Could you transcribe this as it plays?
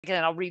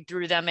and I'll read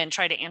through them and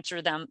try to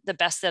answer them the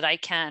best that I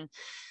can.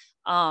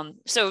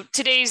 So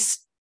today's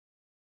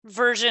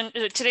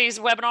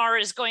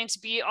webinar is going to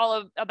be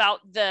all about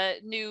the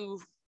new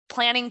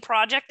planning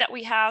project that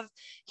we have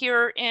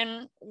here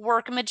in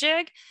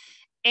Workamajig.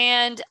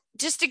 And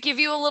just to give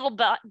you a little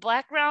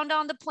background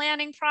on the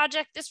planning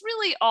project, this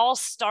really all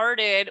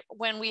started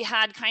when we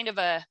had kind of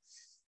a,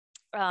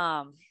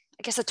 I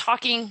guess a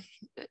talking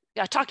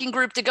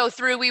group to go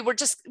through. We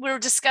were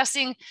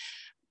discussing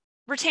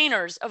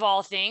retainers of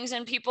all things,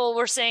 and people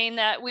were saying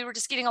that we were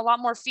just getting a lot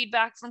more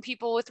feedback from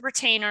people with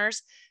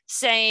retainers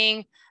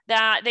saying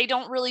that they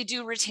don't really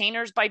do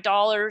retainers by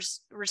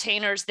dollars.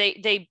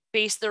 They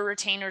base their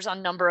retainers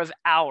on number of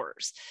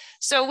hours.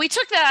 So we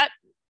took that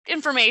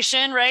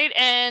information, right,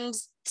 and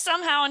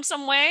somehow in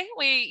some way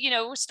we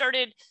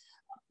started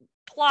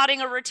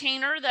plotting a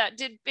retainer that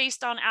did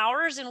based on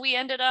hours, and we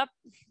ended up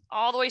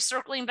all the way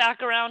circling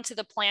back around to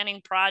the planning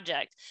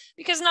project,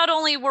 because not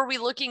only were we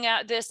looking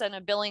at this in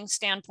a billing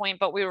standpoint,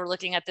 but we were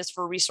looking at this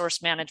for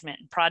resource management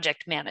and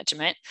project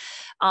management.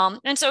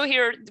 And so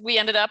here we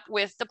ended up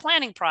with the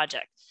planning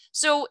project.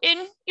 So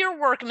in your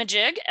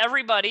Workamajig,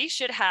 everybody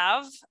should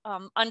have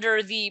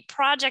under the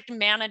project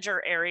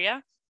manager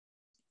area,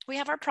 we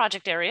have our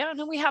project area, and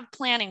then we have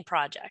planning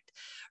project,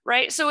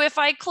 right? So if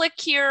I click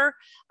here,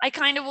 I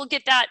kind of will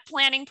get that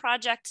planning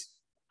project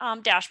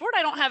dashboard.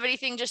 I don't have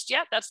anything just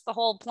yet. That's the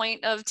whole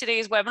point of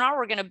today's webinar.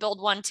 We're going to build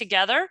one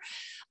together.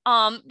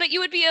 But you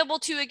would be able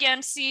to,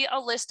 again, see a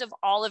list of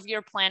all of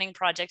your planning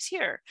projects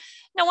here.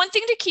 Now, one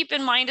thing to keep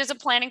in mind is a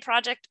planning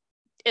project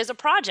is a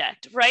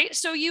project, right?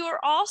 So you are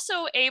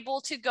also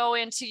able to go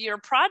into your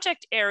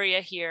project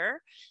area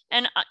here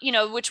and,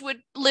 which would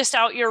list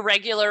out your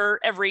regular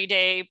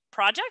everyday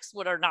projects,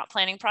 what are not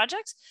planning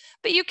projects,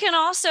 but you can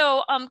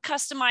also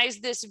customize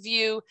this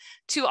view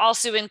to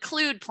also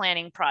include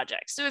planning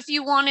projects. So if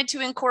you wanted to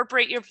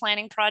incorporate your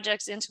planning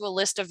projects into a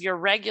list of your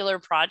regular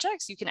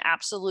projects, you can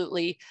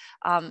absolutely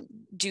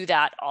do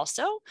that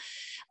also.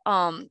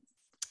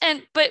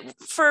 But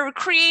for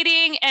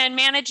creating and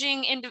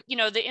managing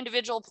the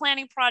individual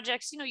planning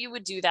projects, you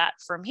would do that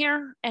from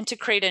here. And to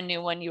create a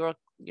new one,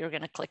 you're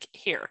going to click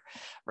here,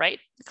 right?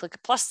 Click a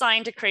plus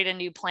sign to create a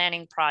new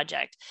planning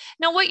project.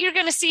 Now, what you're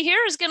going to see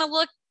here is going to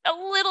look a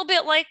little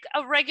bit like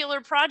a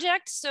regular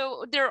project.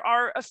 So there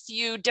are a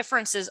few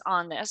differences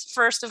on this.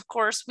 First, of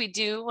course,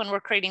 when we're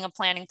creating a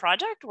planning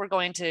project, we're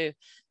going to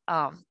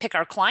pick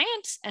our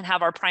client and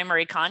have our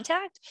primary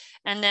contact.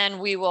 And then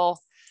we will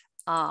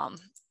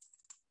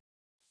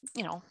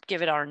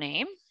give it our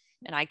name,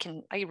 and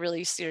I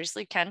really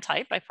seriously can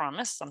type, I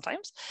promise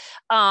sometimes.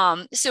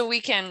 So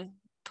we can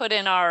put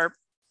in our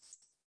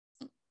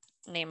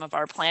name of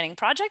our planning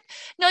project.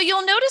 Now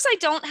you'll notice I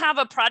don't have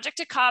a project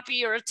to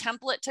copy or a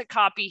template to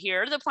copy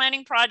here. The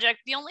planning project,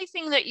 the only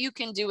thing that you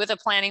can do with a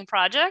planning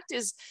project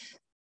is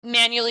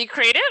manually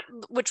create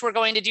it, which we're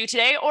going to do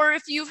today, or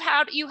if you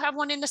have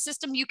one in the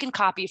system, you can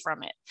copy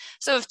from it.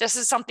 So if this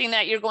is something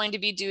that you're going to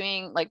be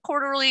doing like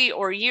quarterly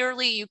or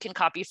yearly, you can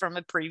copy from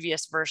a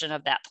previous version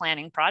of that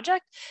planning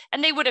project,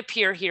 and they would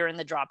appear here in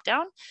the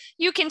dropdown.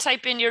 You can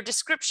type in your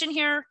description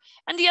here.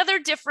 And the other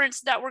difference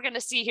that we're going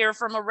to see here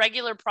from a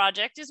regular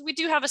project is we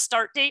do have a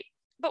start date,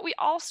 but we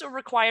also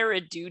require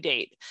a due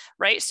date,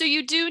 right? So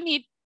you do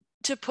need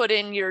to put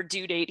in your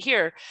due date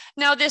here.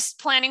 Now, this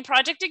planning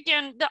project,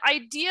 again, the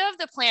idea of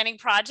the planning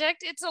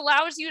project, it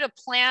allows you to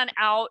plan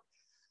out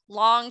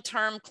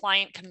long-term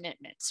client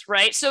commitments,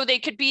 right? So they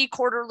could be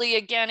quarterly,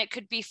 again, it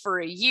could be for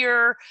a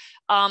year,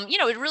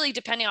 it really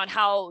depending on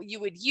how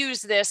you would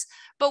use this,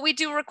 but we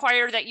do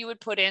require that you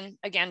would put in,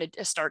 again,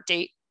 a start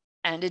date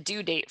and a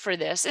due date for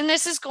this. And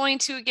this is going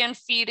to, again,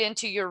 feed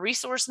into your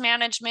resource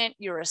management,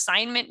 your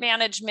assignment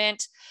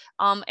management,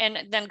 and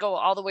then go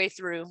all the way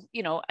through,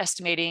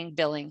 estimating,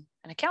 billing,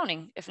 and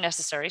accounting if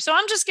necessary. So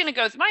I'm just going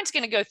to mine's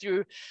going to go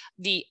through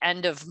the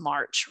end of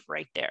March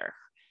right there.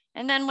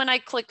 And then when I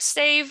click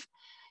save,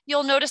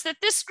 you'll notice that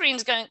this screen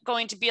is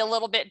going to be a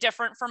little bit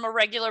different from a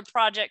regular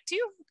project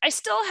too. I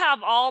still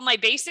have all my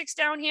basics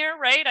down here,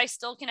 right? I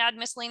still can add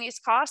miscellaneous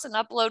costs and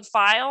upload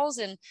files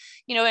and,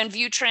 and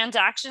view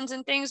transactions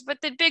and things. But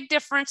the big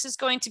difference is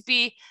going to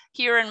be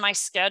here in my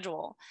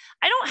schedule.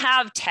 I don't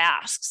have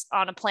tasks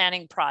on a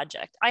planning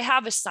project. I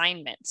have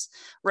assignments,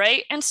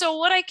 right? And so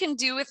what I can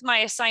do with my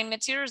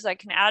assignments here is I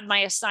can add my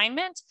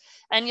assignment,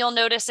 and you'll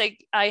notice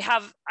I'm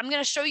going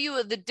to show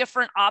you the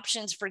different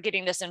options for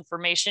getting this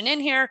information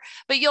in here,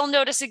 but you'll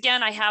notice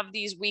again, I have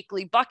these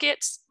weekly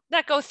buckets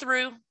that go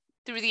through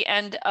the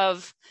end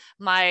of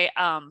my,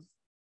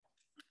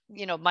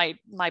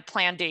 my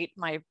plan date,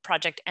 my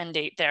project end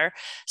date there.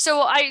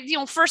 So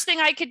first thing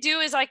I could do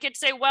is I could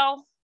say,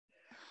 well,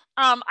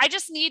 I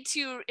just need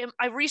to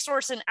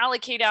resource and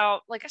allocate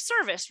out like a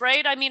service,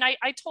 right? I mean,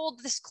 I told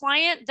this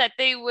client that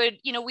they would,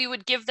 we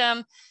would give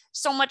them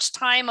so much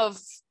time of,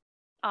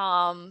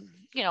 I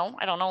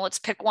don't know, let's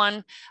pick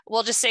one.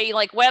 We'll just say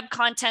like web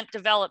content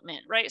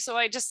development, right? So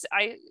I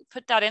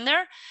put that in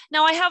there.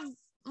 Now I have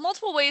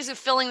multiple ways of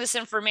filling this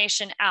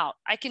information out.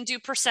 I can do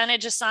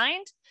percentage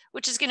assigned,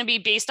 which is going to be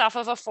based off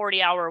of a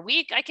 40-hour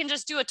week. I can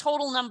just do a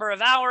total number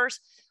of hours,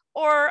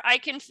 or I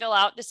can fill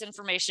out this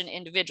information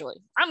individually.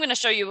 I'm going to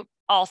show you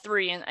all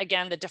three, and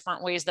again, the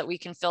different ways that we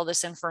can fill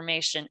this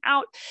information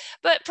out.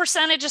 But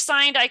percentage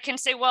assigned, I can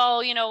say,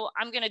 well, you know,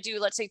 I'm going to do,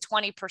 let's say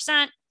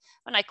 20%.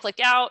 When I click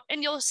out,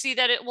 and you'll see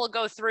that it will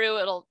go through,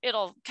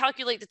 it'll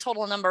calculate the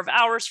total number of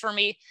hours for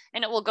me,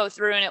 and it will go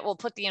through and it will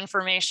put the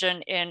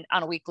information in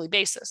on a weekly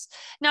basis.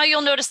 Now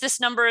you'll notice this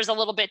number is a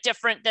little bit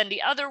different than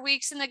the other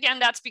weeks. And again,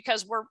 that's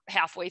because we're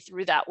halfway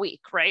through that week,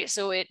 right?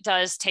 So it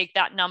does take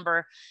that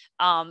number,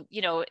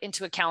 you know,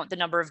 into account the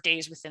number of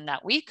days within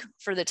that week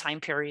for the time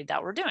period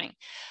that we're doing.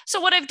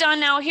 So what I've done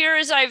now here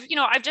is I've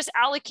just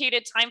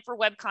allocated time for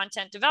web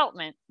content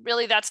development.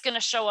 Really, that's going to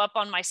show up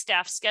on my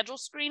staff schedule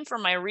screen for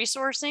my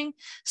resourcing,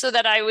 so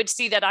that I would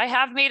see that I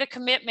have made a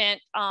commitment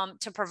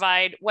to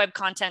provide web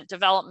content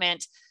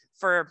development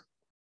for,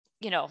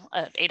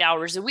 8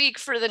 hours a week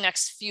for the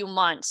next few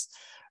months,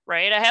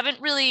 right? I haven't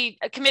really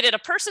committed a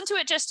person to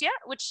it just yet,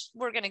 which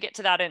we're going to get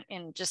to that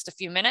in just a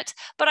few minutes,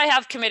 but I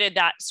have committed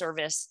that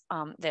service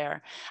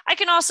there. I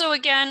can also,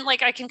 again,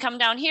 like I can come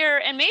down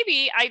here and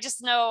maybe I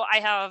just know I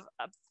have,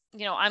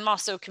 I'm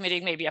also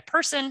committing maybe a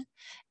person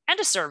and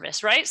a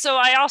service, right? So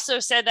I also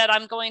said that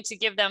I'm going to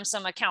give them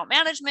some account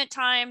management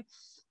time.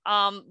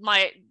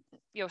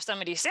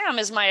 Yosemite Sam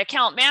is my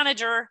account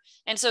manager.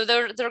 And so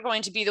they're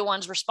going to be the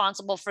ones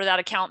responsible for that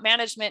account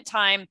management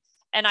time.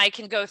 And I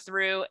can go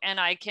through and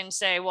I can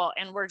say, well,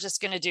 and we're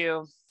just going to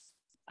do,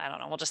 I don't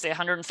know, we'll just say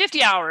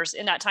 150 hours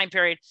in that time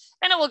period.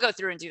 And it will go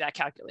through and do that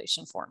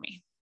calculation for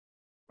me,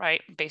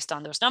 right? Based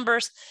on those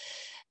numbers.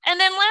 And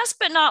then last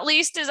but not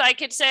least is I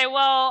could say,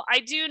 well, I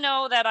do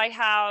know that I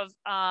have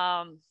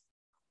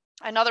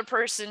another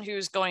person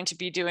who's going to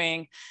be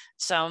doing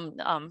some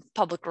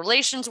public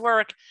relations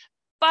work.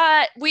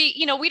 But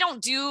we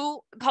don't do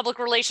public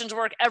relations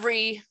work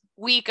every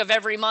week of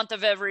every month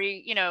of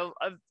every,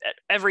 of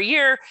every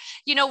year.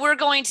 We're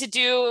going to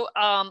do,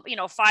 5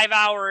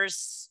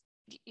 hours,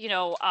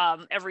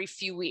 every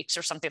few weeks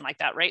or something like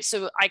that, right?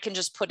 So I can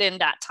just put in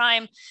that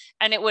time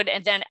and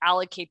then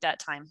allocate that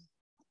time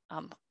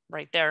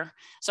right there.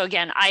 So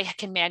again, I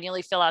can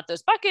manually fill out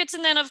those buckets.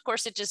 And then of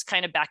course, it just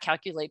kind of back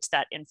calculates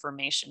that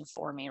information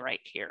for me right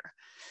here.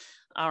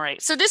 All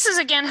right, so this is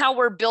again how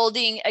we're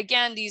building,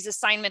 again, these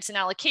assignments and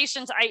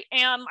allocations. I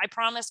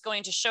promise,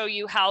 going to show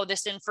you how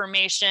this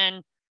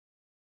information,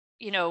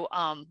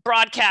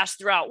 broadcast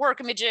throughout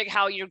Workamajig,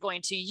 how you're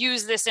going to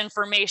use this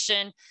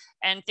information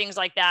and things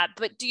like that.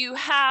 But do you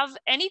have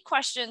any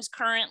questions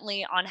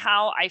currently on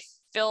how I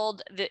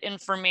filled the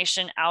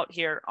information out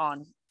here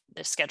on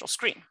the schedule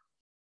screen?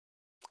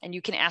 And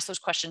you can ask those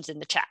questions in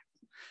the chat.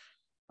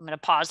 I'm going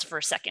to pause for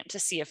a second to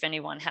see if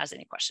anyone has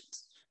any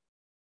questions.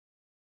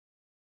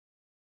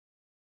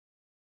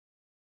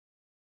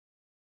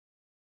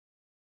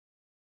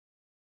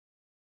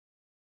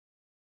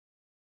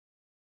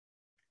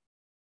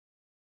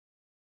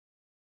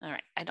 All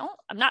right,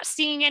 I'm not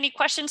seeing any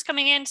questions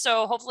coming in,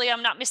 so hopefully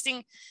I'm not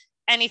missing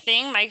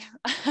anything. My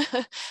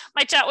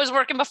chat was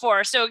working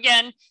before. So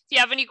again, if you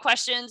have any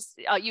questions,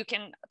 you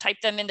can type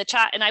them in the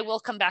chat and I will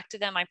come back to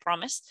them, I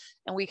promise.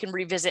 And we can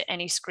revisit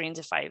any screens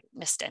if I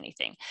missed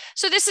anything.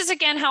 So this is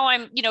again how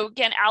I'm,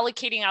 again,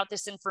 allocating out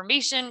this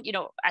information,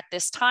 at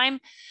this time.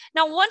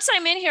 Now, once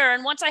I'm in here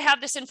and once I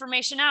have this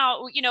information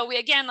out, we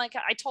again, like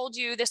I told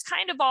you, this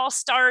kind of all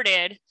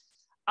started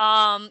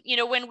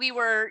when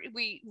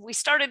we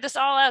started this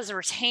all as a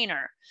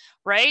retainer,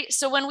 right?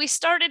 So when we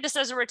started this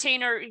as a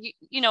retainer,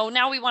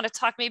 now we want to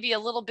talk maybe a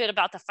little bit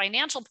about the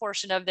financial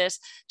portion of this,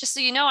 just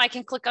so I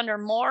can click under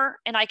more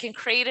and I can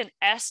create an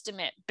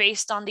estimate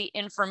based on the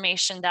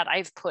information that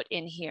I've put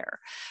in here,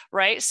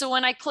 right? So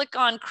when I click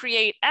on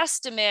create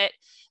estimate,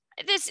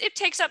 it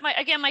takes up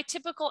my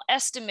typical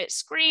estimate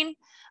screen.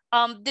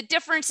 The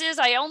difference is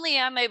I only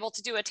am able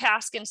to do a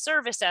task and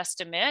service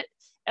estimate.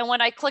 And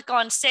when I click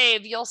on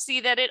save, you'll see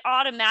that it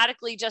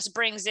automatically just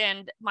brings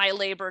in my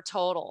labor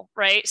total,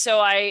 right?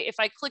 So if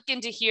I click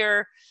into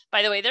here,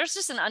 by the way, there's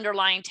just an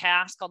underlying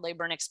task called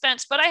labor and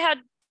expense, but I had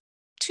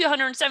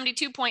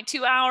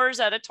 272.2 hours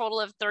at a total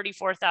of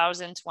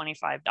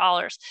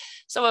 $34,025.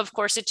 So of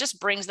course, it just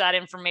brings that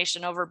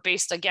information over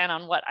based again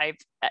on what I've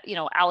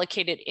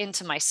allocated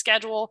into my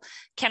schedule.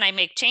 Can I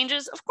make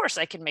changes? Of course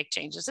I can make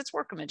changes. It's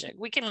Workamajig.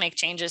 We can make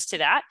changes to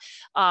that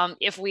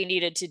if we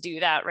needed to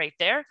do that right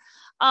there.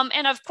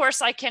 And of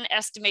course, I can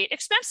estimate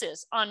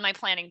expenses on my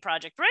planning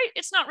project, right?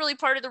 It's not really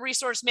part of the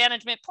resource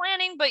management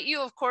planning, but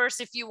you, of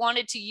course, if you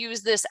wanted to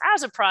use this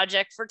as a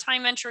project for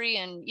time entry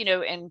and,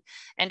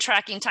 and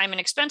tracking time and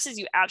expenses,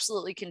 you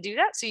absolutely can do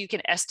that. So you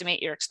can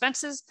estimate your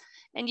expenses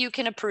and you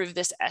can approve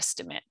this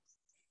estimate,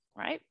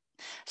 right?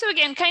 So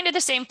again, kind of the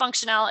same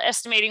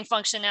estimating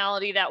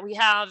functionality that we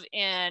have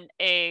in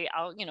a,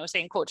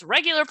 say in quotes,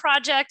 regular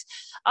project.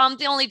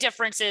 The only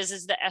difference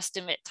is the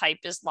estimate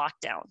type is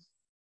locked down.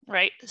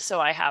 Right?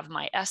 So I have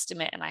my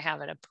estimate and I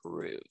have it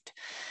approved.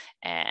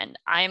 And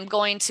I'm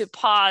going to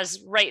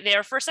pause right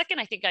there for a second.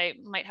 I think I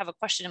might have a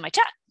question in my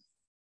chat.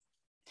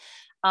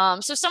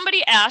 So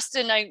somebody asked,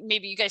 and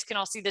maybe you guys can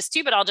all see this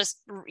too, but I'll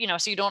just,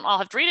 so you don't all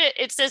have to read it.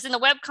 It says in the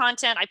web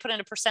content, I put in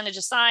a percentage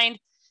assigned,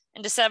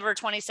 and December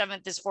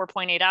 27th is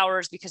 4.8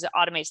 hours because it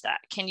automates that.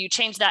 Can you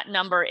change that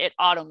number? It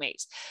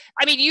automates.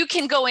 I mean, you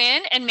can go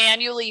in and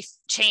manually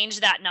change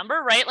that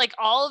number, right? Like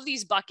all of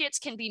these buckets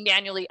can be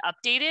manually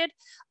updated.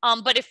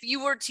 But if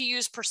you were to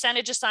use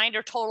percentage assigned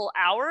or total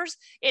hours,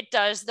 it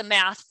does the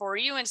math for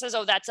you and says,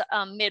 oh, that's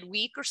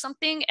midweek or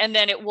something. And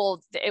then it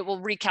will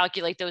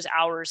recalculate those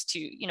hours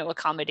to,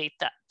 accommodate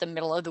the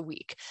middle of the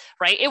week,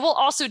 right? It will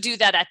also do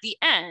that at the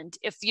end.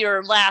 If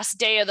your last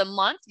day of the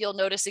month, you'll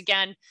notice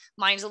again,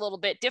 mine's a little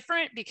bit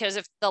different because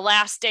if the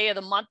last day of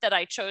the month that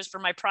I chose for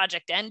my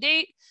project end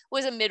date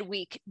was a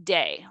midweek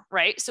day,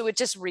 right? So it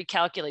just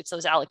recalculates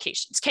those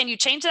allocations. Can you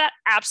change that?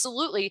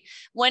 Absolutely.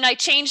 When I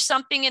change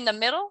something in the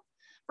middle,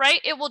 right,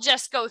 it will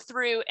just go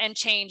through and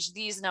change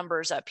these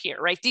numbers up here,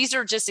 right? These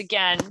are just,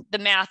 again, the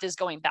math is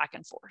going back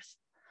and forth.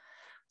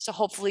 So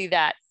hopefully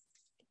that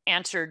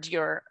answered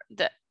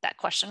that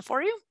question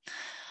for you.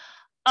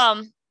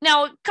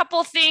 Now, a couple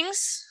of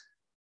things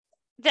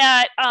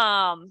that,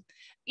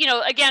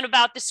 again,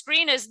 about the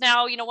screen is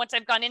now, once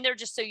I've gone in there,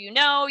 just so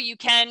you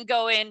can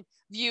go in,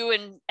 view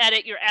and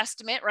edit your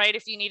estimate, right?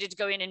 If you needed to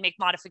go in and make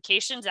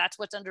modifications, that's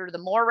what's under the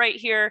more right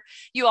here.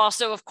 You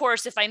also, of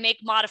course, if I make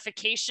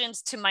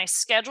modifications to my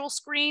schedule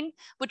screen,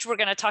 which we're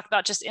going to talk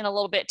about just in a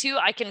little bit too,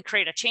 I can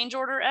create a change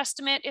order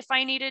estimate if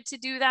I needed to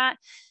do that.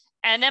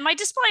 And then my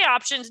display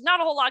options,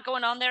 not a whole lot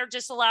going on there,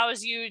 just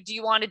allows you, do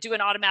you want to do an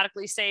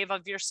automatically save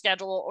of your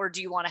schedule or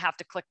do you want to have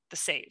to click the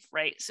save,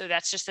 right? So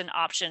that's just an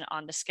option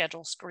on the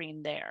schedule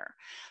screen there.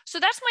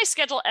 So that's my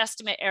schedule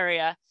estimate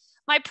area.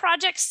 My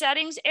project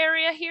settings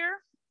area here,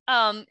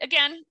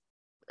 again,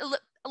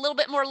 a little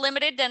bit more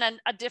limited than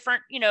a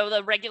different,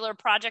 the regular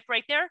project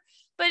right there,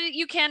 but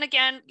you can,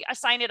 again,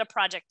 assign it a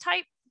project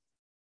type.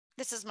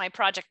 This is my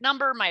project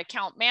number, my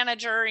account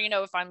manager,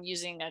 if I'm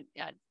using an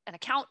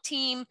account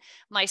team,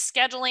 my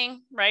scheduling,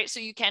 right? So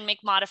you can make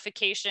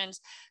modifications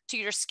to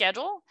your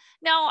schedule.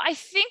 Now, I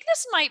think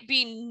this might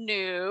be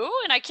new,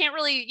 and I can't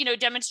really,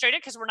 demonstrate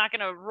it because we're not going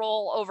to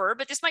roll over,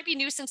 but this might be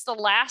new since the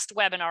last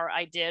webinar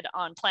I did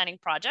on planning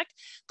project.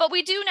 But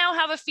we do now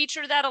have a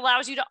feature that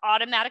allows you to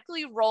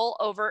automatically roll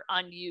over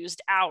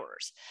unused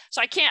hours.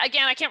 So I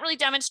can't really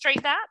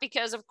demonstrate that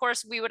because, of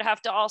course, we would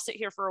have to all sit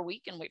here for a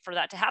week and wait for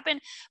that to happen.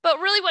 But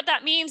really what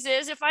that means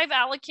is if I've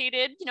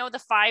allocated, the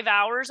 5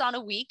 hours on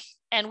a week,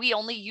 and we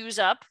only use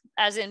up,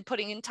 as in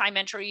putting in time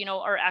entry,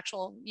 our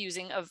actual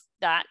using of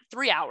that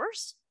 3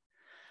 hours,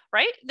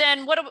 right?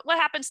 Then what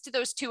happens to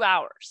those 2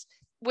 hours?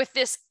 With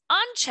this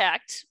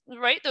unchecked,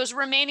 right, those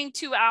remaining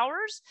 2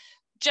 hours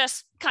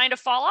just kind of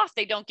fall off.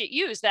 They don't get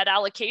used. That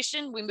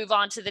allocation, we move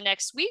on to the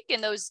next week,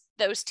 and those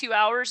 2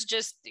 hours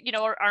just,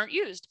 aren't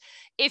used.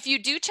 If you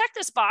do check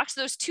this box,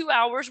 those 2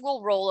 hours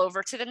will roll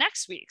over to the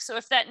next week. So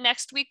if that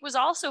next week was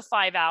also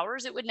 5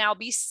 hours, it would now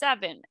be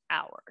 7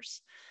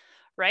 hours.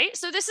 Right?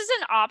 So this is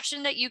an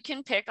option that you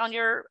can pick on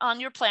your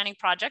planning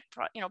project,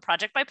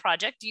 project by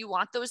project. Do you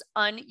want those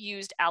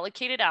unused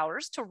allocated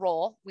hours to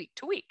roll week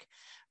to week?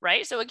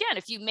 Right? So again,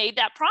 if you made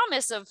that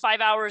promise of 5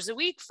 hours a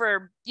week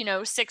for,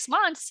 6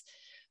 months,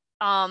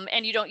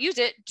 and you don't use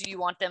it, do you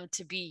want them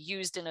to be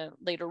used in a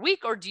later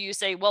week? Or do you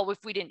say, well, if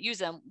we didn't use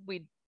them,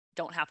 we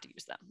don't have to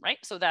use them, right?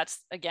 So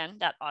that's, again,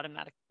 that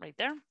automatic right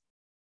there.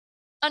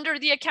 Under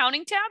the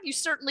accounting tab, you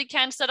certainly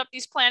can set up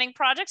these planning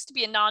projects to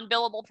be a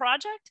non-billable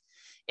project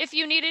if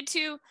you needed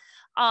to,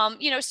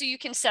 so you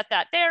can set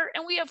that there.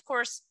 And we, of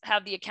course,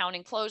 have the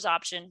accounting close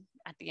option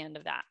at the end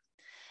of that.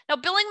 Now,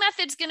 billing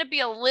method's going to be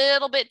a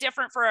little bit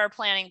different for our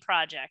planning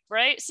project,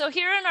 right? So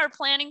here in our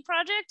planning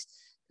project,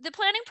 the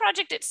planning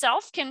project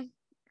itself can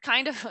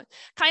kind of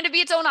be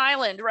its own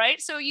island, right?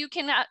 So you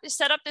can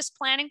set up this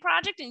planning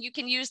project and you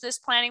can use this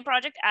planning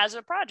project as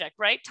a project,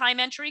 right? Time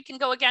entry can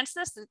go against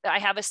this. I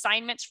have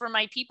assignments for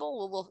my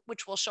people,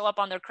 which will show up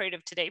on their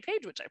Creative Today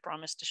page, which I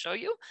promised to show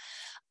you.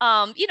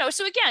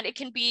 So again, it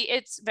can be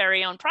its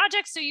very own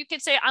project. So you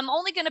could say, I'm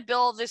only going to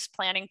bill this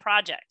planning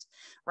project,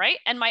 right?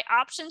 And my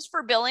options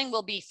for billing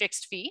will be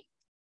fixed fee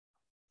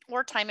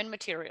or time and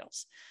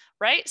materials,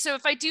 right? So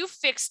if I do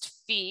fixed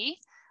fee,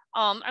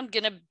 I'm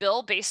going to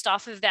bill based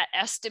off of that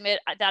estimate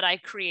that I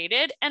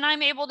created, and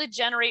I'm able to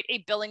generate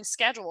a billing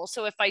schedule.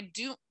 So if I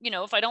do,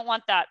 if I don't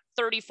want that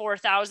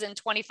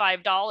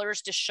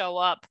 $34,025 to show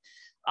up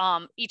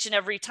each and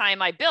every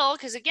time I bill,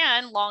 because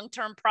again,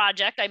 long-term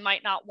project, I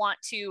might not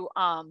want to,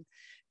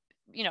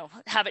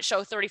 have it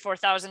show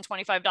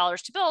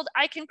 $34,025 to build.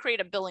 I can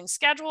create a billing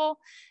schedule,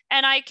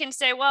 and I can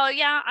say, well,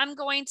 yeah, I'm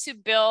going to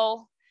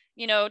bill,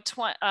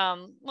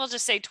 we'll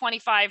just say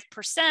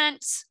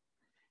 25%.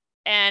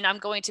 And I'm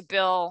going to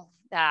bill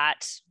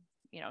that,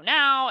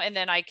 now, and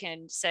then I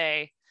can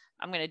say,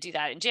 I'm going to do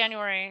that in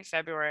January,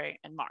 February,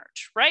 and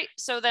March, right?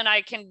 So then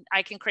I can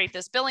create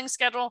this billing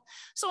schedule.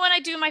 So when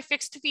I do my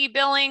fixed fee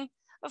billing,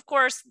 of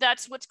course,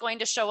 that's what's going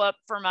to show up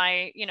for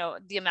my,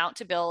 the amount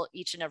to bill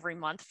each and every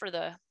month for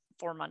the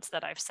 4 months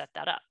that I've set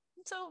that up.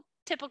 So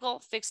typical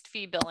fixed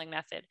fee billing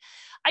method.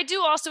 I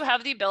do also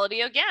have the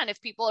ability, again,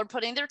 if people are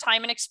putting their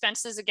time and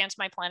expenses against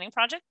my planning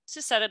project,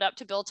 to set it up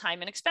to bill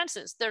time and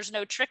expenses. There's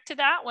no trick to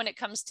that when it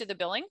comes to the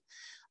billing,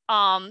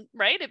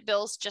 right? It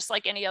bills just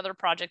like any other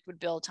project would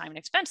bill time and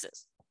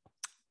expenses.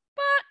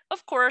 But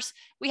of course,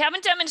 we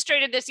haven't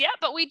demonstrated this yet,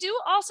 but we do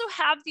also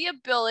have the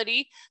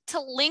ability to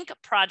link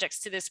projects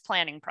to this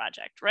planning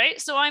project,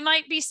 right? So I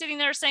might be sitting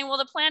there saying, well,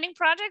 the planning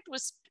project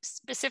was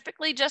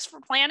specifically just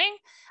for planning.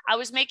 I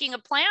was making a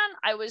plan.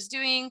 I was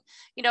doing,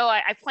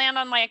 I planned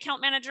on my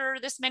account manager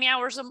this many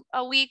hours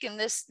a week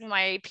and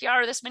my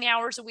PR this many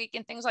hours a week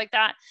and things like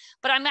that.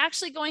 But I'm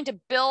actually going to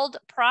build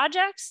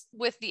projects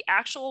with the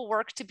actual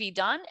work to be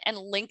done and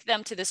link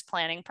them to this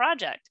planning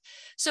project.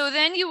 So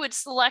then you would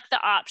select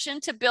the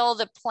option to build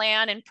the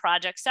plan and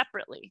project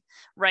separately,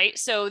 right?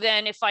 So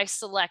then if I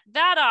select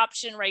that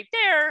option right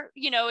there,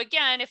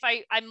 again, if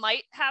I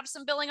might have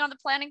some billing on the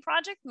planning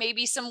project,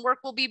 maybe some work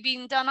will be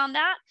being done on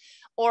that,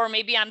 or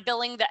maybe I'm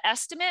billing the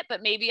estimate,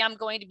 but maybe I'm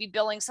going to be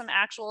billing some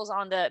actuals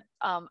on the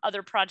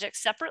other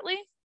projects separately.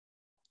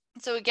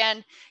 So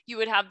again, you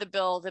would have the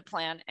bill, the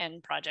plan,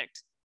 and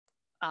project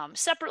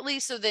separately.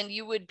 So then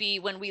you would be,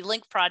 when we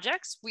link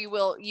projects,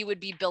 you would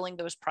be billing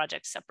those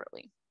projects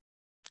separately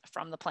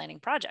from the planning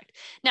project.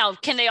 Now,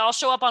 can they all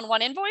show up on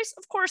one invoice?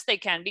 Of course they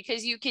can,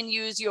 because you can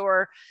use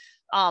your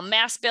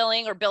mass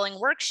billing or billing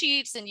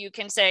worksheets, and you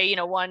can say,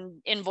 one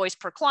invoice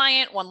per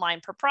client, one line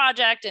per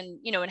project, and,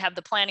 and have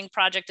the planning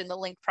project and the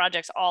linked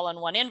projects all on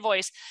one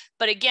invoice.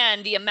 But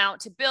again, the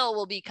amount to bill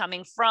will be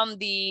coming from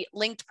the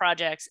linked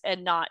projects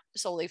and not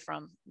solely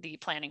from the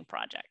planning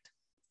project.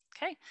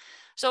 Okay.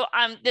 So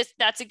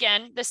that's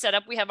again, the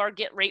setup. We have our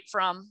get rate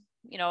from,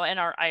 and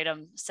our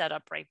item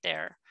setup right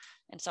there.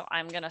 And so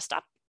I'm going to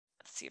stop.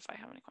 Let's see if I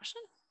have any question.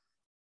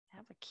 I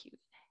have a Q.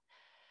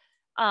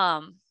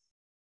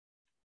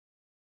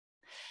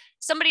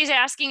 Somebody's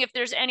asking if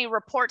there's any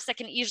reports that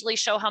can easily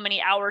show how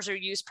many hours are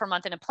used per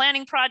month in a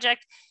planning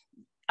project.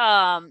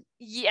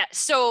 Yeah,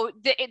 so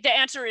the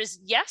answer is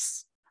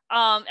yes.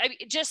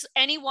 Just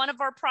any one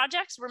of our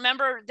projects.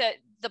 Remember that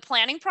the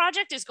planning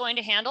project is going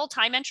to handle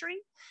time entry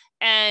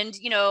and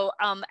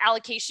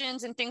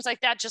allocations and things like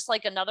that, just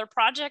like another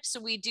project.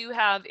 So we do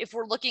have, if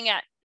we're looking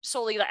at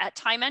solely at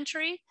time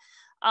entry,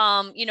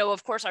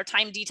 of course, our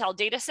time detail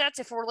data sets,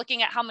 if we're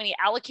looking at how many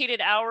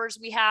allocated hours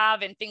we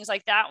have and things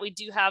like that, we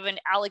do have an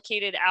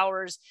allocated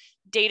hours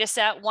data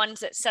set, ones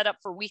that set up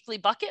for weekly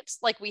buckets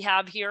like we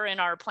have here in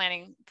our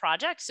planning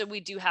project. So we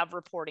do have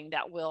reporting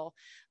that will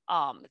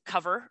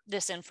cover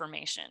this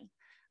information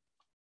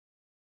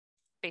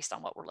based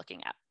on what we're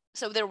looking at.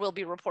 So there will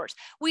be reports.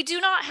 We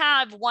do not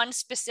have one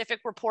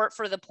specific report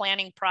for the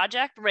planning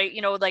project, right?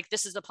 Like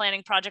this is the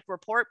planning project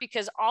report,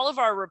 because all of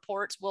our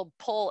reports will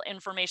pull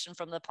information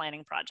from the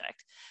planning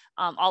project,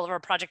 all of our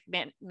project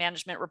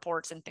management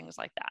reports and things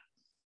like that.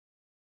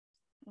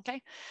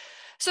 Okay.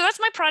 So that's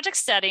my project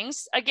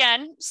settings.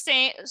 Again,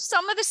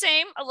 some of the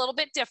same, a little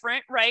bit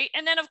different, right?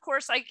 And then of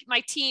course,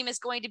 my team is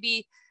going to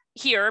be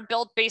here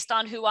built based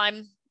on who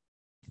I'm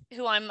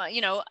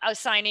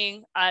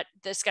assigning at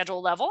the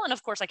schedule level. And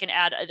of course I can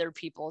add other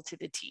people to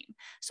the team.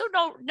 So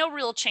no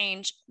real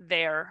change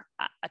there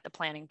at the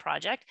planning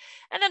project.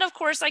 And then of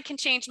course I can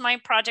change my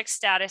project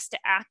status to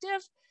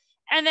active.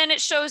 And then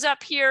it shows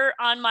up here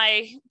on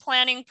my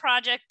planning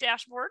project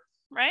dashboard,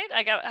 right?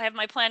 I have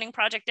my planning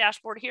project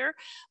dashboard here,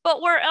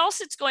 but where else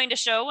it's going to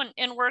show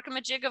in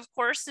Workamajig, of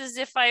course, is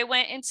if I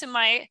went into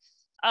my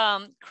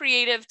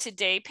creative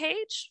today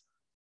page,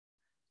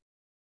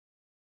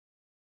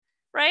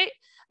 right?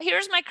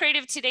 Here's my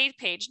creative today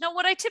page. Now,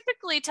 what I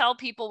typically tell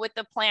people with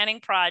the planning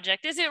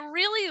project is it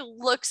really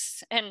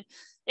looks and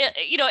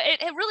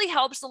it really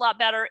helps a lot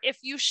better if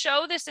you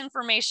show this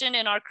information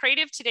in our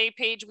creative today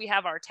page. We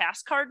have our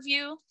task card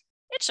view.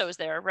 It shows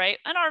there, right?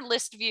 And our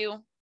list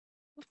view,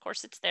 of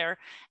course, it's there.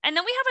 And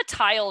then we have a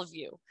tile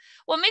view.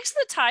 What makes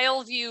the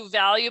tile view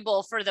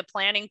valuable for the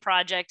planning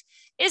project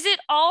is it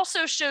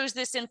also shows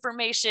this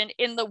information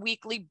in the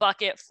weekly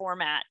bucket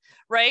format,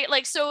 right?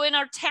 Like, so in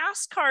our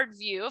task card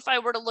view, if I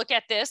were to look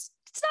at this,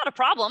 it's not a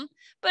problem,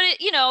 but it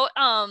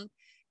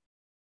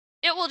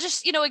will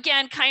just,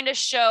 again, kind of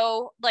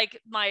show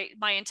like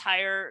my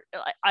entire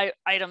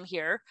item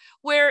here,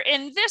 where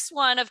in this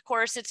one, of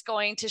course, it's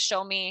going to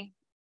show me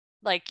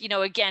like,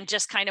 again,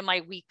 just kind of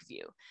my week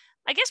view.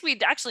 I guess we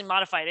actually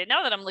modified it.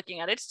 Now that I'm looking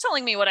at it, it's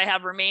telling me what I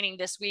have remaining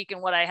this week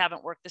and what I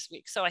haven't worked this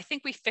week. So I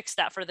think we fixed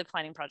that for the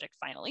planning project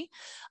finally.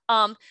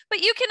 But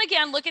you can,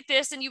 again, look at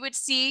this and you would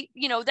see,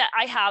 that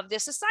I have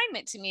this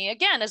assignment to me.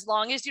 Again, as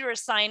long as you're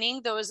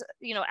assigning those,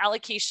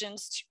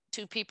 allocations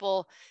to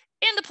people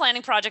in the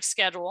planning project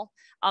schedule,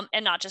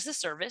 and not just a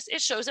service,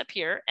 it shows up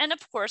here. And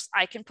of course,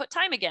 I can put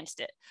time against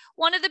it.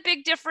 One of the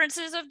big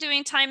differences of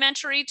doing time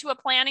entry to a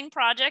planning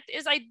project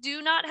is I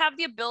do not have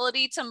the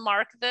ability to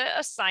mark the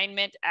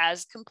assignment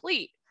as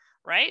complete,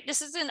 right?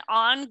 This is an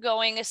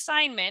ongoing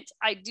assignment.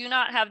 I do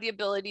not have the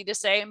ability to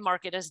say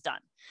mark it as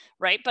done,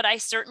 right? But I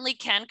certainly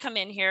can come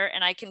in here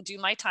and I can do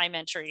my time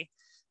entry,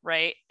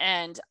 right?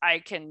 And I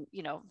can,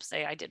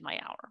 say I did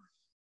my hour.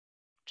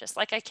 just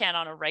like I can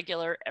on a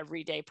regular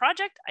everyday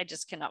project. I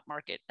just cannot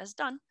mark it as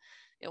done.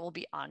 It will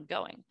be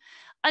ongoing.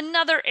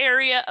 Another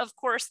area, of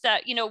course,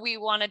 that we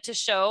wanted to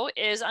show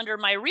is under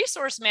my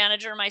resource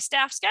manager, my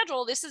staff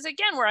schedule. This is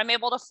again where I'm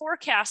able to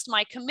forecast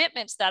my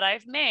commitments that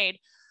I've made.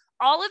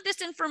 All of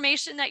this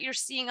information that you're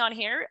seeing on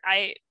here,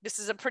 this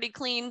is a pretty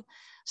clean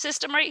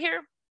system right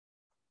here.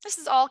 This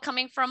is all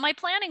coming from my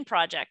planning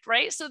project,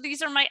 right? So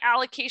these are my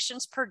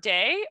allocations per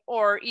day,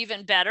 or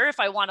even better, if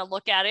I want to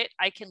look at it,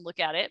 I can look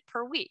at it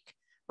per week,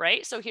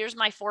 right? So here's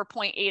my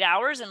 4.8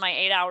 hours and my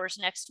 8 hours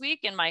next week,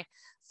 and my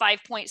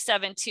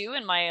 5.72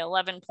 and my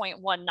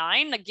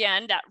 11.19.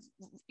 Again, that,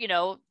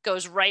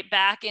 goes right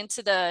back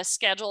into the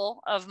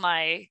schedule of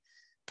my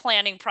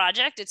planning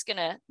project. It's going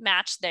to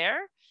match there.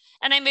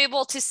 And I'm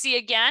able to see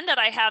again that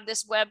I have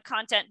this web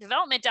content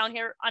development down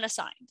here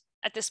unassigned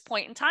at this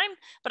point in time,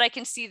 but I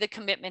can see the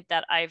commitment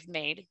that I've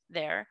made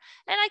there,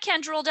 and I can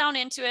drill down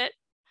into it,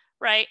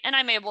 right? And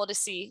I'm able to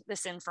see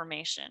this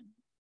information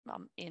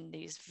in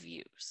these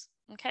views.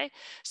 Okay,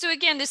 so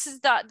again, this is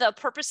the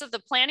purpose of the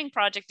planning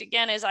project,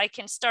 again, is I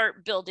can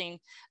start building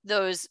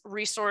those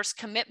resource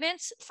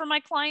commitments for my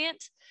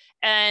client.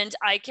 And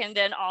I can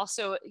then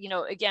also,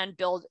 again,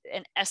 build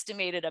an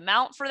estimated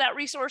amount for that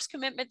resource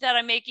commitment that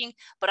I'm making.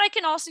 But I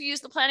can also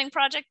use the planning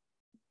project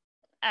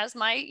as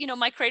my,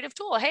 my creative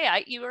tool.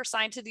 Hey, you are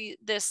assigned to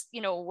this,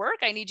 work.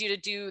 I need you to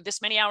do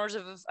this many hours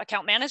of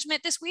account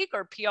management this week,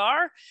 or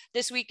PR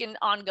this week, and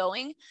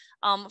ongoing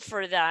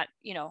for that,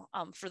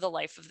 for the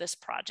life of this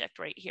project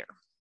right here.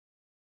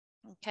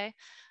 Okay,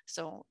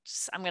 so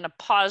I'm going to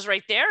pause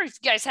right there. If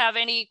you guys have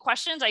any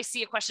questions, I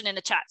see a question in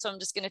the chat, so I'm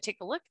just going to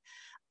take a look.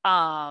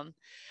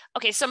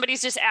 Okay,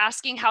 somebody's just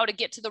asking how to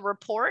get to the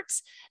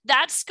reports.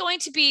 That's going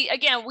to be,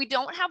 again, we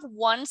don't have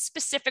one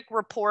specific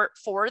report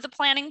for the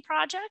planning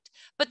project,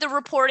 but the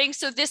reporting,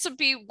 so this would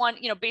be one,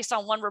 based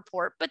on one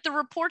report, but the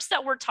reports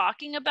that we're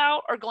talking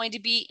about are going to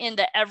be in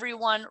the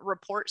Everyone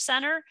Report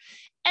Center.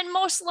 And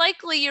most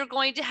likely you're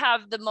going to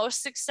have the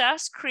most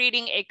success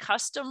creating a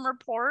custom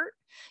report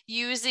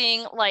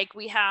using, like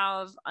we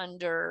have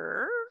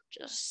under,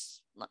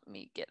 just let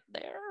me get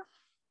there.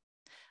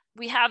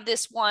 We have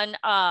this one,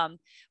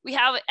 we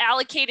have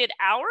allocated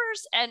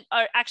hours, and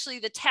actually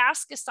the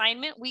task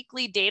assignment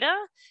weekly data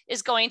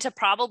is going to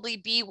probably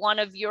be one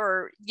of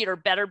your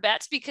better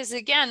bets, because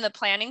again, the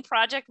planning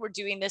project, we're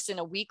doing this in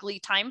a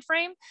weekly time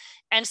frame.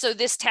 And so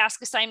this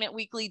task assignment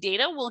weekly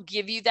data will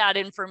give you that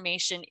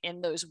information in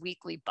those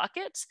weekly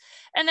buckets.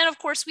 And then of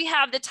course we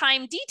have the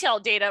time detail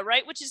data,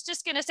 right? Which is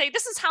just going to say,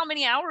 this is how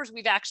many hours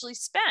we've actually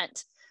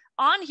spent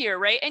on here,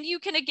 right? And you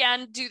can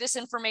again do this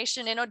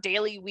information in a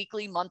daily,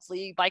 weekly,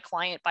 monthly, by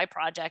client, by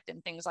project,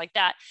 and things like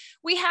that.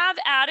 We have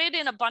added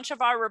in a bunch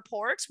of our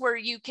reports where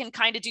you can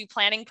kind of do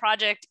planning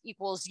project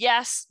equals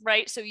yes,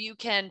 right? So you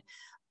can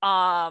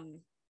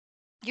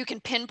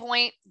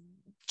pinpoint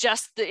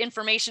just the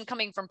information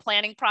coming from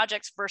planning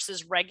projects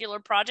versus regular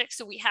projects.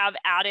 So we have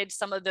added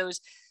some of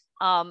those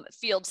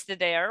fields to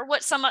there.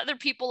 What some other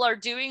people are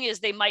doing is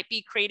they might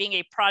be creating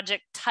a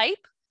project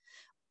type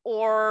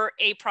or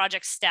a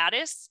project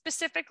status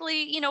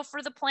specifically,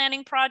 for the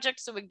planning project.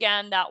 So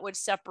again, that would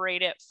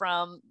separate it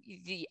from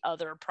the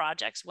other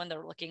projects when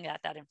they're looking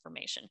at that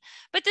information.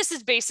 But this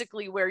is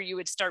basically where you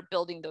would start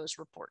building those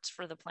reports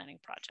for the planning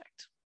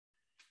project.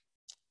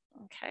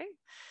 Okay.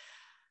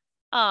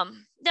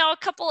 Now, a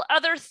couple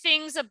other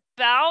things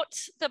about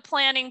the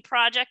planning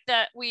project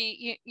that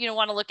we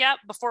want to look at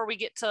before we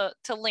get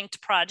to linked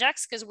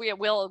projects, because we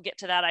will get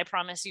to that, I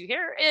promise you,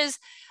 here, is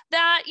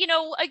that,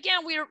 again,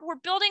 we're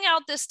building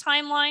out this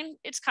timeline.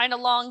 It's kind of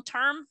long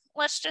term,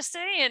 let's just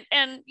say,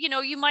 and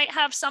you might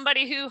have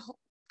somebody who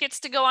gets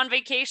to go on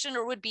vacation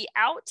or would be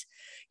out.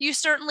 You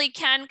certainly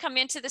can come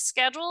into the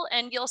schedule,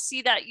 and you'll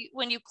see that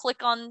when you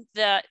click on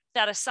that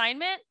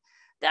assignment,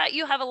 that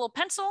you have a little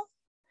pencil.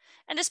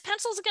 And this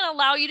pencil is going to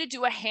allow you to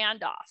do a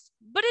handoff,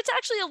 but it's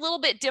actually a little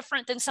bit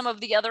different than some of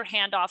the other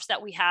handoffs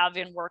that we have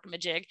in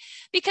Workamajig,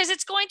 because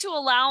it's going to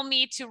allow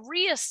me to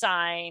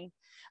reassign,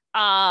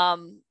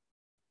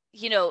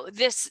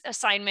 this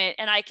assignment.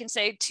 And I can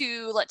say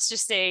to, let's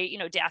just say,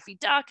 Daffy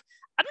Duck,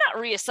 I'm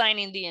not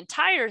reassigning the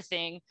entire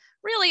thing.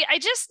 Really, I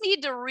just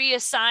need to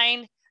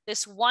reassign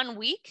this 1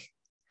 week.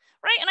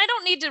 Right. And I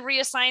don't need to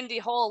reassign the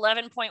whole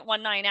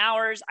 11.19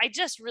 hours. I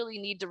just really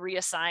need to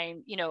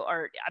reassign,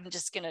 or I'm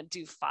just going to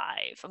do 5.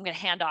 I'm going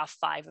to hand off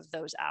 5 of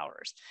those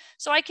hours.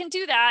 So I can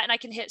do that, and I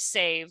can hit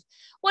save.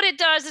 What it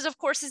does is, of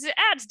course, it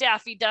adds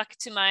Daffy Duck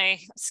to my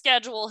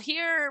schedule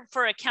here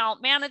for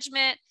account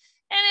management.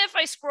 And if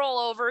I scroll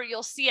over,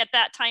 you'll see at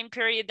that time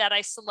period that I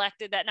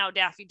selected that now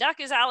Daffy Duck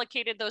is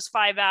allocated those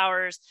 5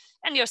 hours,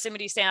 and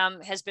Yosemite Sam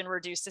has been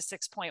reduced to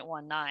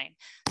 6.19.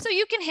 So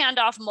you can hand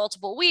off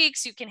multiple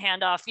weeks, you can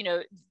hand off,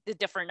 the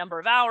different number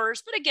of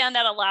hours, but again,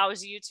 that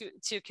allows you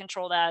to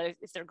control that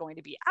if they're going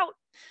to be out,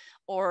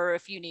 or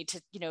if you need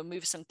to,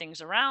 move some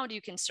things around,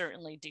 you can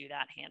certainly do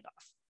that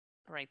handoff.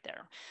 right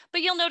there.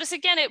 But you'll notice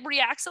again, it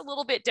reacts a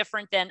little bit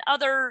different than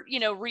other,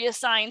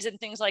 reassigns and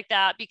things like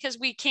that, because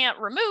we can't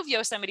remove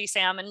Yosemite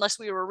Sam unless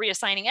we were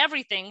reassigning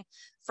everything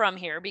from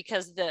here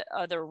because the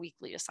other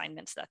weekly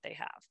assignments that they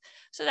have.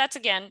 So that's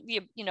again,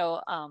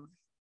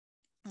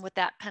 what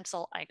that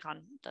pencil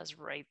icon does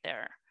right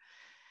there.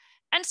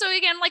 And so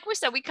again, like we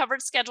said, we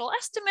covered schedule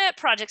estimate,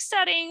 project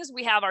settings,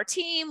 we have our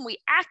team, we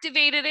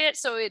activated it.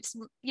 So it's,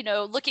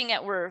 looking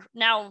at, we're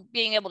now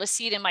being able to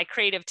see it in my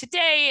creative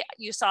today.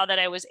 You saw that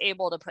I was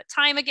able to put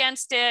time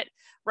against it,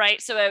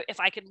 right? So if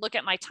I could look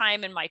at my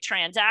time and my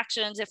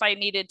transactions, if I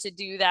needed to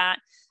do that.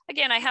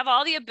 Again, I have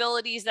all the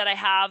abilities that I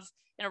have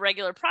in a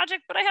regular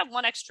project, but I have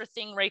one extra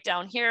thing right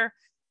down here.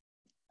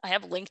 I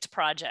have linked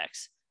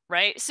projects.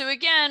 Right. So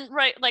again,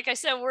 right, like I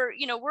said, we're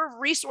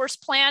resource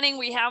planning.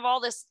 We have all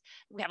this,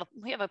 we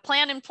have a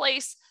plan in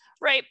place,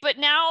 right? But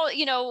now,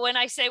 when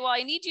I say, well,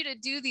 I need you to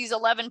do these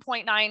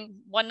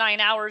 11.919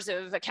 hours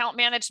of account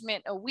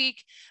management a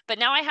week, but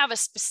now I have a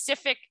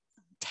specific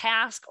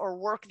task or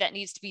work that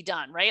needs to be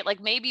done, right?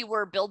 Like maybe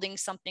we're building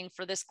something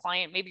for this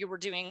client. Maybe we're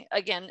doing,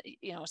 again,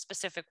 a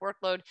specific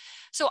workload.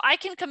 So I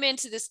can come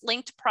into this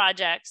linked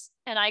projects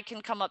and I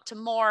can come up to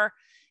more.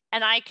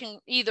 And I can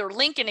either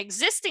link an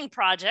existing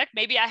project.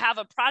 Maybe I have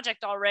a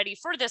project already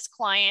for this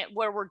client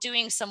where we're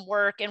doing some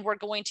work and we're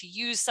going to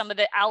use some of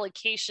the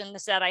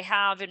allocations that I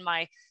have in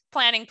my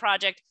planning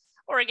project.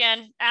 Or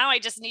again, now I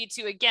just need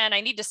to,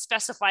 I need to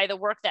specify the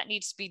work that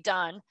needs to be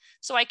done.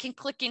 So I can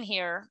click in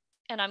here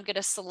and I'm going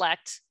to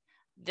select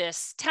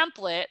this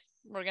template.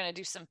 We're going to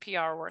do some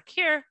PR work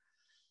here.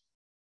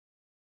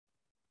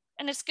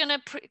 And it's going to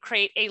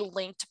create a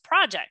linked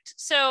project.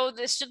 So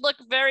this should look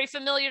very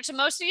familiar to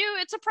most of you.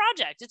 It's a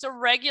project. It's a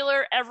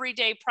regular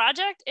everyday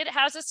project. It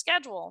has a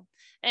schedule.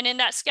 And in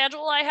that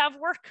schedule, I have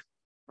work,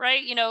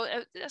 right?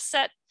 A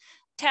set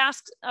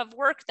tasks of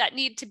work that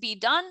need to be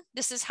done.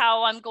 This is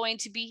how I'm going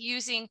to be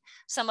using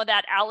some of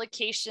that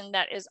allocation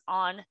that is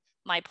on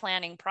my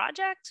planning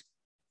project.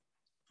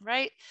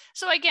 Right.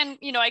 So again,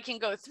 I can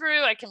go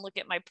through, I can look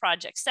at my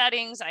project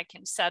settings, I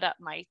can set up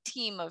my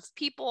team of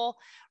people,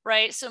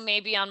 right? So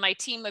maybe on my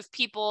team of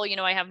people,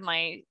 I have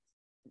my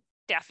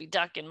Daffy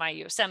Duck and my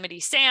Yosemite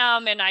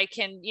Sam, and I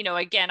can,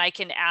 again, I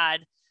can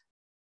add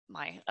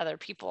my other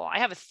people. I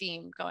have a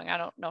theme going. I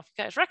don't know if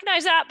you guys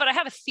recognize that, but I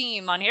have a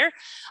theme on here.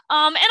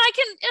 And I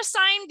can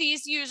assign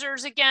these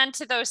users again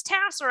to those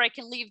tasks, or I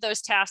can leave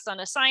those tasks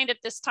unassigned at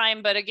this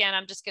time. But again,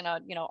 I'm just going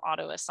to,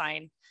 auto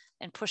assign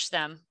and push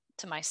them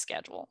to my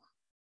schedule.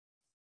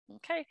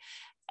 Okay.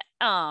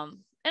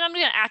 And I'm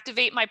going to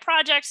activate my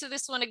project. So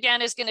this one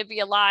again is going to be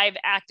a live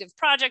active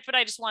project, but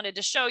I just wanted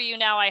to show you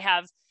now I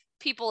have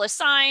people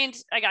assigned.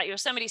 I got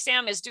Yosemite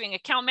Sam is doing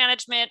account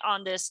management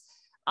on this,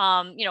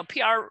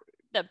 PR,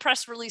 the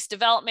press release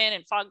development,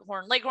 and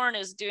Foghorn Leghorn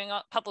is doing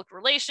public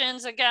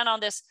relations again on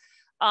this,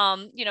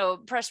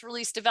 press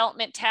release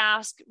development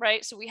task,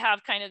 right? So we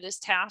have kind of this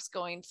task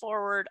going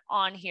forward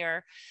on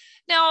here.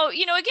 Now,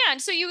 again,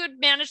 so you would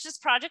manage this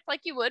project like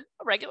you would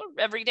a regular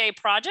everyday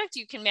project.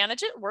 You can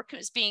manage it, work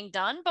is being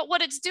done. But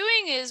what it's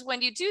doing is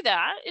when you do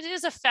that, it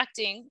is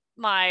affecting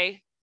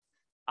my,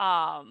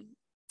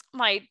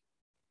 my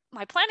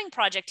planning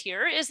project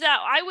here, is that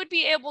I would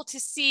be able to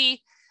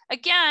see,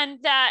 again,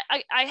 that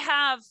I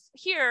have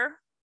here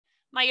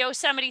my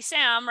Yosemite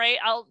Sam, right?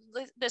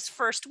 This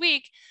first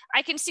week,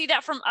 I can see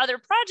that from other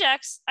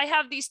projects, I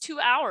have these 2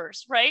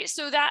 hours, right?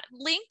 So that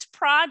linked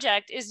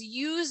project is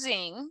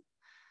using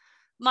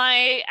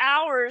my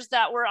hours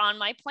that were on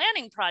my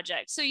planning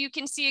project. So you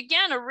can see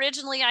again,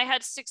 originally I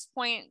had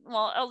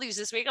I'll use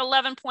this week,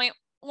 11.19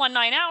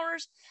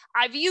 hours.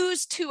 I've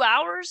used 2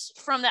 hours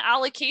from the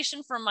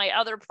allocation from my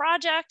other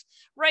project,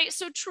 right?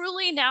 So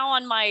truly now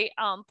on my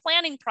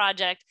planning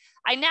project,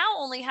 I now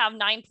only have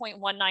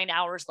 9.19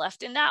 hours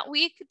left in that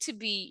week to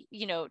be,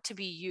 to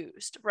be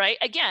used, right?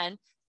 Again,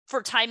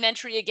 for time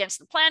entry against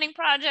the planning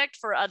project,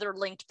 for other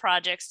linked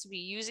projects to be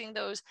using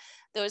those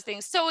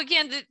things. So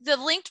again, the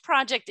linked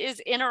project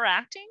is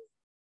interacting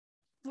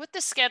with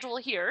the schedule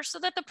here so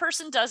that the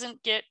person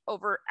doesn't get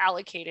over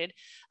allocated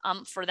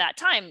for that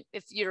time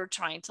if you're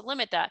trying to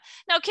limit that.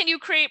 Now, can you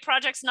create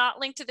projects not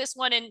linked to this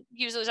one and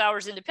use those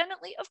hours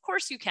independently? Of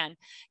course you can.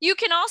 You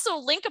can also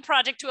link a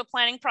project to a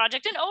planning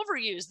project and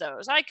overuse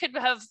those. I could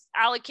have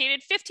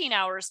allocated 15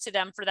 hours to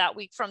them for that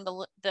week from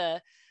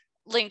the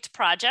linked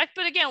project.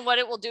 But again, what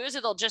it will do is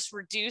it'll just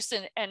reduce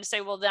and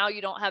say, well, now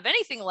you don't have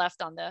anything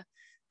left on the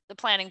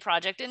planning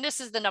project. And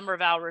this is the number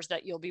of hours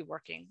that you'll be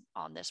working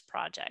on this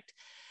project.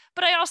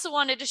 But I also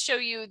wanted to show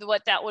you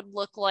what that would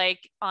look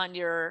like on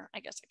your, I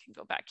guess I can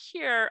go back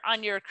here,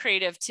 on your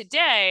creative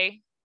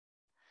today,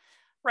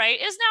 right?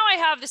 Is now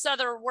I have this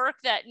other work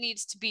that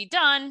needs to be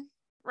done,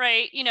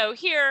 right?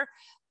 Here,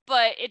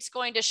 but it's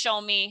going to show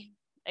me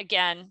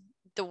again,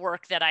 the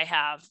work that I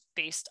have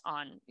based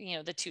on,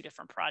 the 2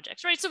 different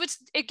projects, right? So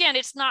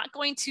it's not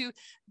going to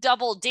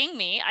double ding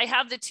me. I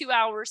have the 2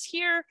 hours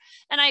here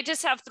and I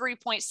just have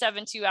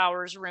 3.72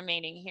 hours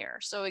remaining here.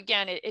 So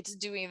again, it's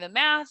doing the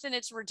math and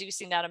it's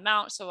reducing that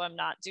amount. So I'm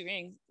not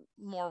doing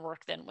more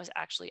work than was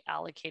actually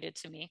allocated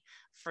to me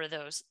for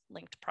those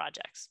linked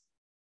projects.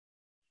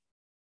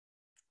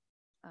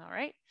 All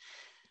right.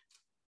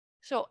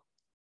 So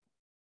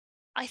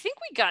I think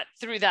we got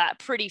through that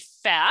pretty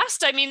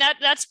fast. I mean,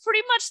 that's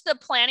pretty much the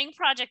planning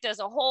project as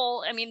a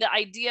whole. I mean, the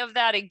idea of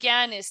that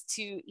again is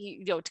to,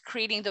 to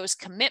creating those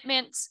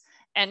commitments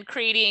and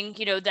creating,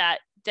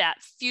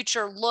 that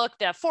future look,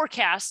 that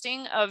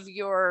forecasting of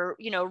your,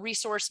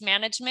 resource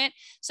management.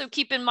 So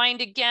keep in mind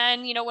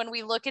again, when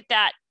we look at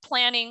that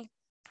planning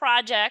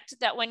project,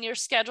 that when you're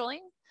scheduling,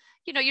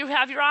 you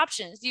have your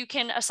options. You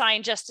can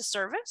assign just a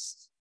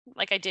service,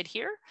 like I did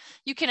here.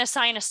 You can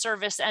assign a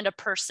service and a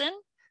person.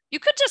 You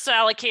could just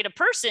allocate a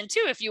person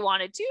too if you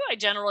wanted to. I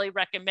generally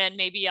recommend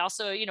maybe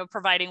also,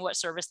 providing what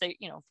service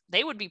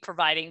they would be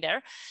providing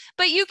there.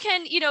 But you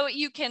can,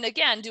 you can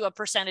again do a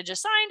percentage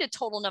assigned, a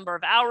total number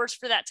of hours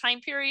for that time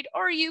period,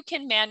 or you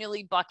can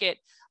manually bucket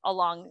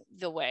along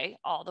the way,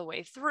 all the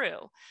way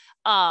through.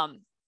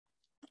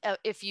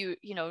 If you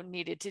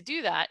needed to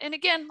do that. And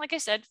again, like I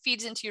said,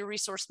 feeds into your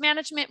resource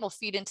management, will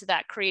feed into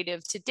that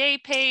creative today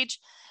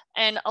page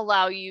and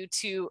allow you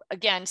to,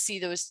 again, see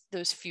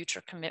those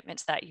future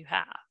commitments that you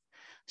have.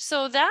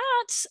 So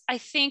that, I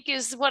think,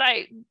 is what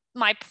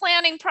my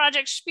planning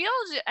project spiel.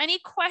 Any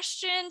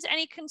questions,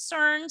 any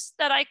concerns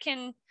that I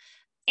can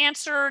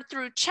answer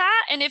through chat?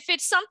 And if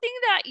it's something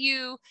that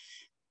you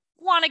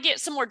want to get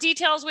some more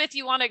details with,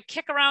 you want to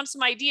kick around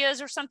some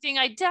ideas or something,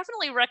 I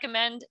definitely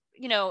recommend,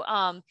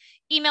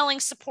 emailing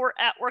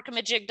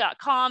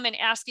support@workamajig.com and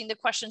asking the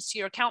questions to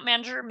your account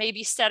manager,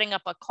 maybe setting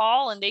up a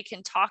call and they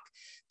can talk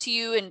to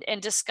you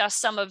and discuss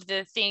some of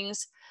the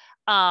things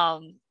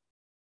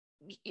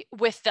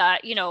with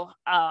that,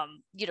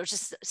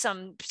 just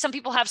some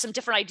people have some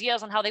different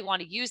ideas on how they want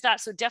to use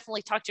that. So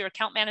definitely talk to your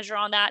account manager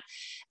on that.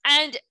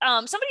 And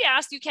somebody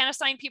asked, you can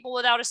assign people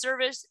without a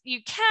service.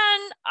 You can.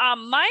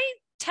 My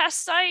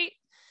test site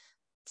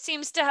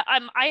seems to,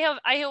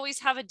 I always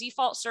have a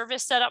default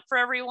service set up for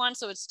everyone.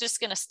 So it's just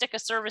going to stick a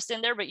service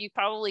in there, but you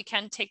probably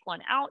can take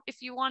one out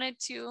if you wanted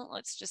to.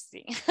 Let's just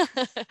see.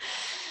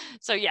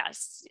 So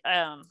yes.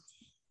 Let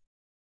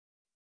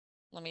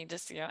me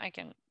just see.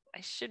 I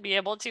should be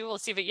able to. We'll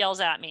see if it yells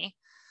at me.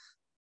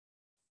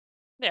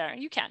 There,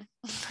 you can.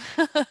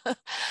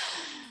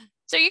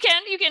 So you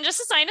can just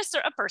assign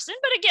a person,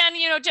 but again,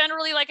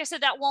 generally, like I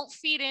said, that won't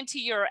feed into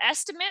your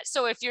estimate.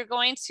 So if you're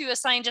going to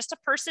assign just a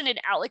person and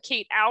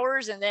allocate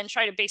hours and then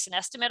try to base an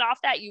estimate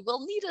off that, you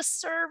will need a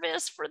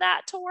service for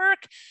that to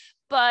work.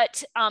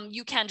 But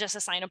you can just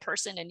assign a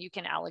person and you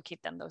can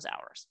allocate them those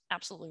hours.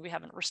 Absolutely, we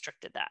haven't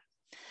restricted that.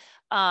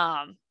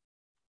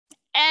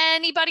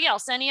 Anybody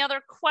else? Any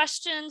other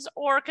questions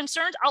or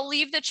concerns? I'll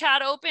leave the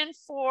chat open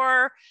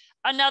for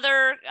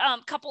another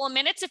couple of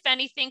minutes if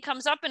anything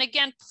comes up. And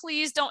again,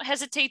 please don't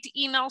hesitate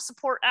to email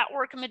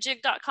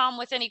support@workamajig.com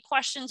with any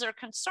questions or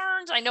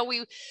concerns. I know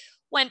we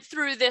went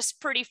through this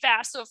pretty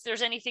fast, so if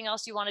there's anything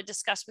else you want to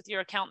discuss with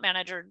your account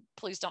manager,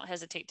 please don't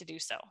hesitate to do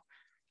so.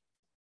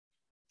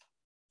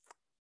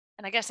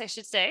 And I guess I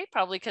should say,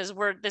 probably because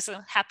this is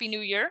a Happy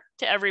New Year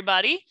to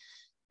everybody.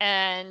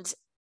 And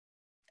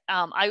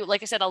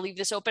like I said, I'll leave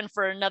this open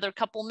for another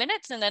couple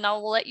minutes and then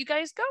I'll let you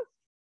guys go.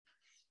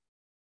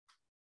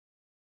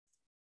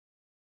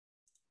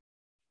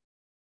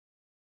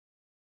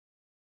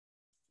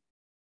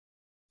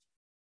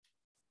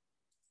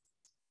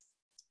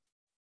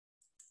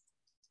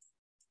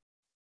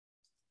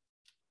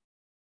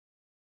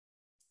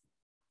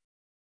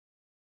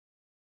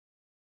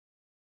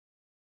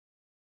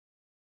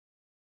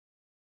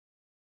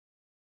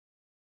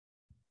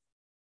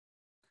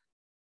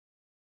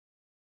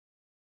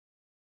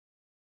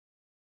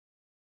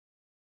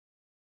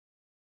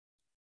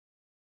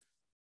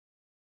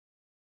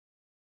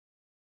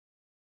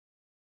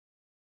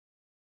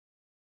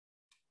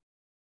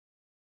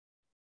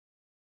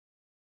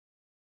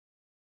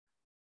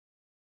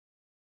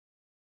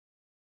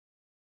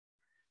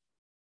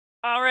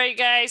 All right,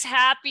 guys,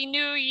 Happy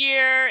New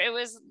Year. It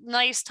was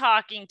nice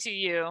talking to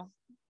you.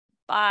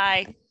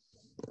 Bye.